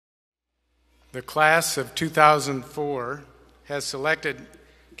The class of 2004 has selected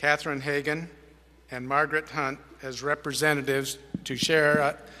Catherine Hagan and Margaret Hunt as representatives to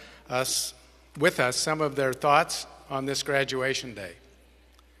share with us some of their thoughts on this graduation day.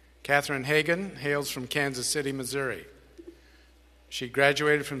 Catherine Hagan hails from Kansas City, Missouri. She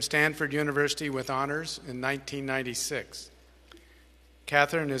graduated from Stanford University with honors in 1996.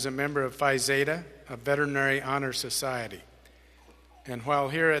 Catherine is a member of Phi Zeta, a veterinary honor society. And while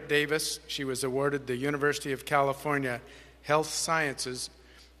here at Davis, she was awarded the University of California Health Sciences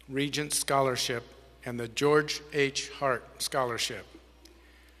Regent Scholarship and the George H. Hart Scholarship.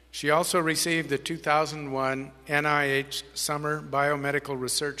 She also received the 2001 NIH Summer Biomedical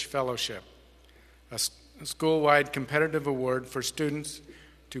Research Fellowship, a school-wide competitive award for students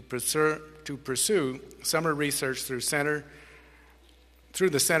to pursue summer research through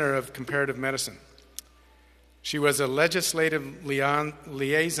the Center of Comparative Medicine. She was a legislative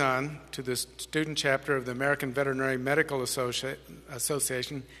liaison to the student chapter of the American Veterinary Medical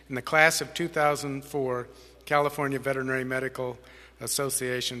Association in the class of 2004 California Veterinary Medical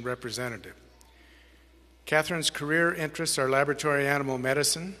Association representative. Catherine's career interests are laboratory animal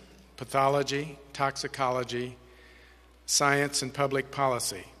medicine, pathology, toxicology, science, and public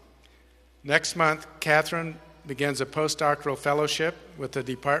policy. Next month, Catherine begins a postdoctoral fellowship with the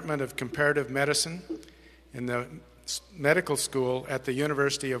Department of Comparative Medicine in the medical school at the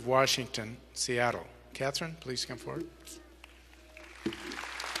University of Washington, Seattle. Catherine, please come forward.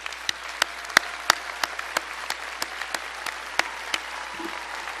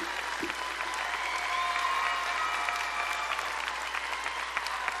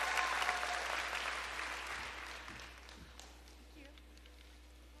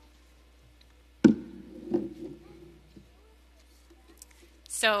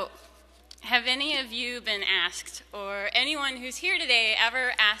 So, have any of you been asked, or anyone who's here today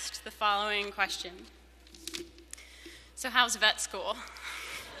ever asked the following question? So how's vet school?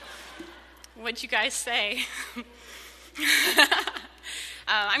 What'd you guys say?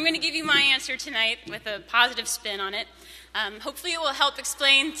 I'm going to give you my answer tonight with a positive spin on it. Hopefully it will help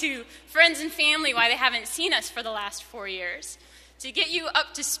explain to friends and family why they haven't seen us for the last 4 years. To get you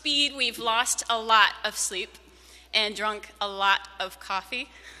up to speed, we've lost a lot of sleep and drunk a lot of coffee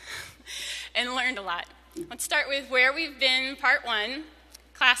and learned a lot. Let's start with where we've been, part 1,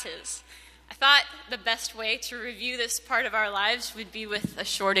 classes. I thought the best way to review this part of our lives would be with a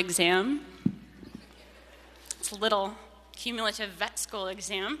short exam. It's a little cumulative vet school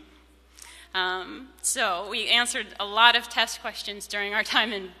exam. So we answered a lot of test questions during our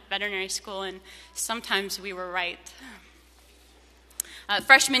time in veterinary school, and sometimes we were right.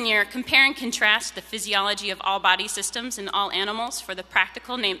 Freshman year, compare and contrast the physiology of all body systems in all animals. For the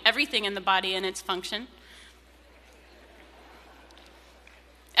practical, name everything in the body and its function.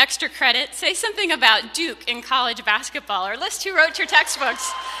 Extra credit, say something about Duke in college basketball, or list who wrote your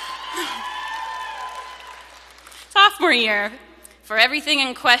textbooks. Sophomore year, for everything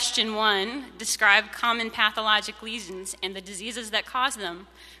in question 1, describe common pathologic lesions and the diseases that cause them.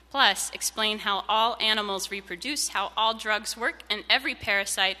 Plus, explain how all animals reproduce, how all drugs work, and every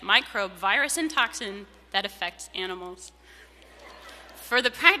parasite, microbe, virus, and toxin that affects animals. For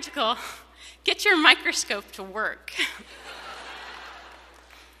the practical, get your microscope to work.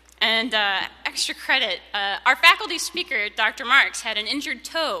 And extra credit, our faculty speaker, Dr. Marks, had an injured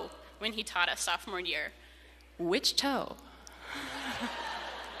toe when he taught us sophomore year. Which toe?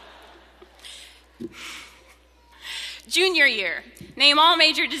 Junior year, name all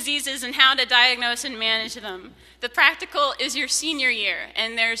major diseases and how to diagnose and manage them. The practical is your senior year,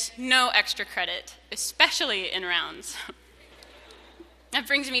 and there's no extra credit, especially in rounds. That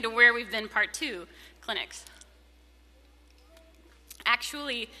brings me to where we've been, part 2, clinics.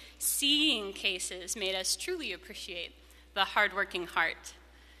 Actually, seeing cases made us truly appreciate the hardworking heart,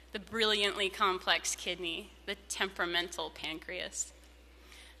 the brilliantly complex kidney, the temperamental pancreas.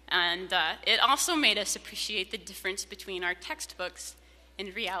 And it also made us appreciate the difference between our textbooks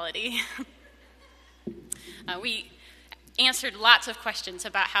and reality. We answered lots of questions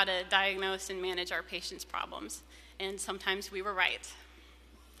about how to diagnose and manage our patients' problems, and sometimes we were right.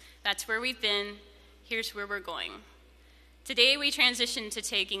 That's where we've been. Here's where we're going. Today, we transition to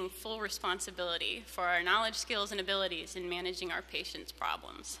taking full responsibility for our knowledge, skills, and abilities in managing our patients'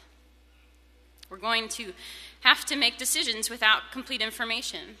 problems. We're going to have to make decisions without complete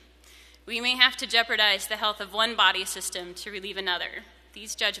information. We may have to jeopardize the health of one body system to relieve another.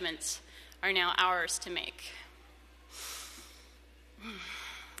 These judgments are now ours to make.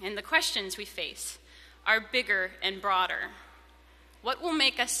 And the questions we face are bigger and broader. What will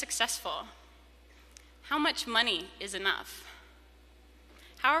make us successful? How much money is enough?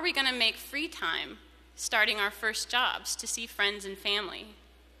 How are we going to make free time starting our first jobs to see friends and family?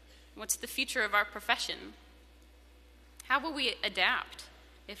 What's the future of our profession? How will we adapt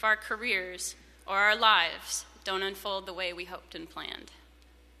if our careers or our lives don't unfold the way we hoped and planned?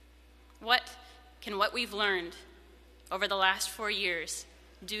 What can what we've learned over the last 4 years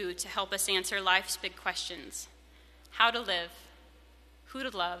do to help us answer life's big questions? How to live, who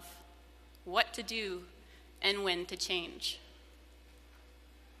to love, what to do, and when to change.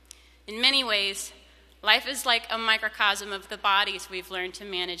 In many ways, life is like a microcosm of the bodies we've learned to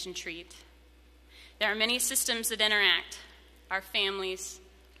manage and treat. There are many systems that interact: our families,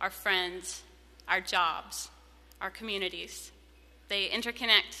 our friends, our jobs, our communities. They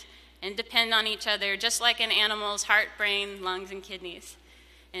interconnect and depend on each other, just like an animal's heart, brain, lungs, and kidneys.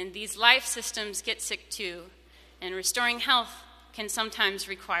 And these life systems get sick too, and restoring health can sometimes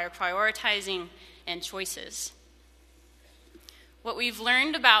require prioritizing and choices. What we've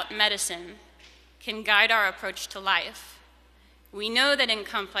learned about medicine can guide our approach to life. We know that in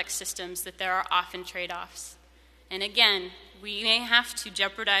complex systems that there are often trade-offs. And again, we may have to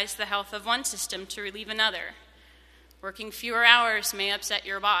jeopardize the health of one system to relieve another. Working fewer hours may upset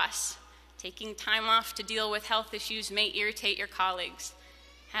your boss. Taking time off to deal with health issues may irritate your colleagues.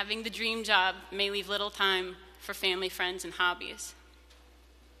 Having the dream job may leave little time for family, friends, and hobbies.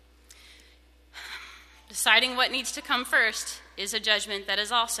 Deciding what needs to come first is a judgment that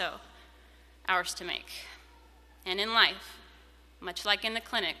is also ours to make. And in life, much like in the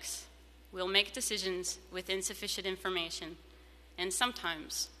clinics, we'll make decisions with insufficient information, and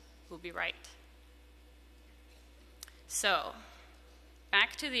sometimes we'll be right. So,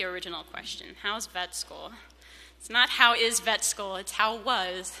 back to the original question, how's vet school? It's not how is vet school, it's how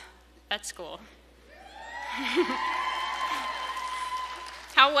was vet school.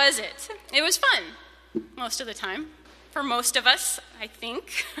 How was it? It was fun, most of the time. For most of us, I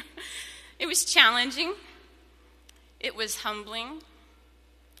think. It was challenging. It was humbling.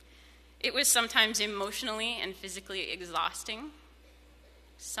 It was sometimes emotionally and physically exhausting.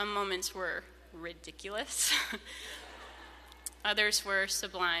 Some moments were ridiculous. Others were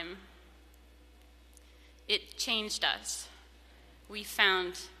sublime. It changed us. We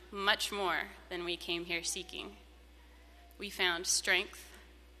found much more than we came here seeking. We found strength.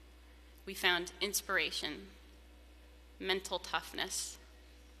 We found inspiration, mental toughness,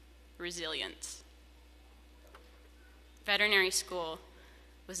 resilience. Veterinary school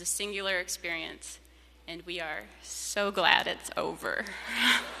was a singular experience, and we are so glad it's over.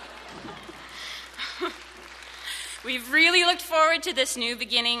 We've really looked forward to this new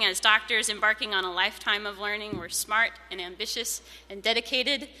beginning as doctors embarking on a lifetime of learning. We're smart and ambitious and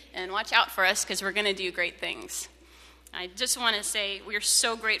dedicated, and watch out for us because we're going to do great things. I just want to say we're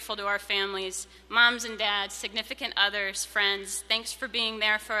so grateful to our families, moms and dads, significant others, friends. Thanks for being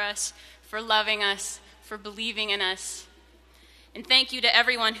there for us, for loving us, for believing in us. And thank you to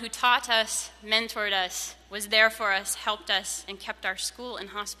everyone who taught us, mentored us, was there for us, helped us, and kept our school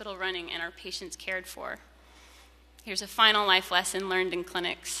and hospital running and our patients cared for. Here's a final life lesson learned in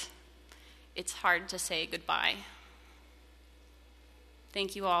clinics. It's hard to say goodbye.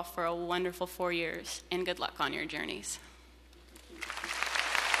 Thank you all for a wonderful 4 years, and good luck on your journeys.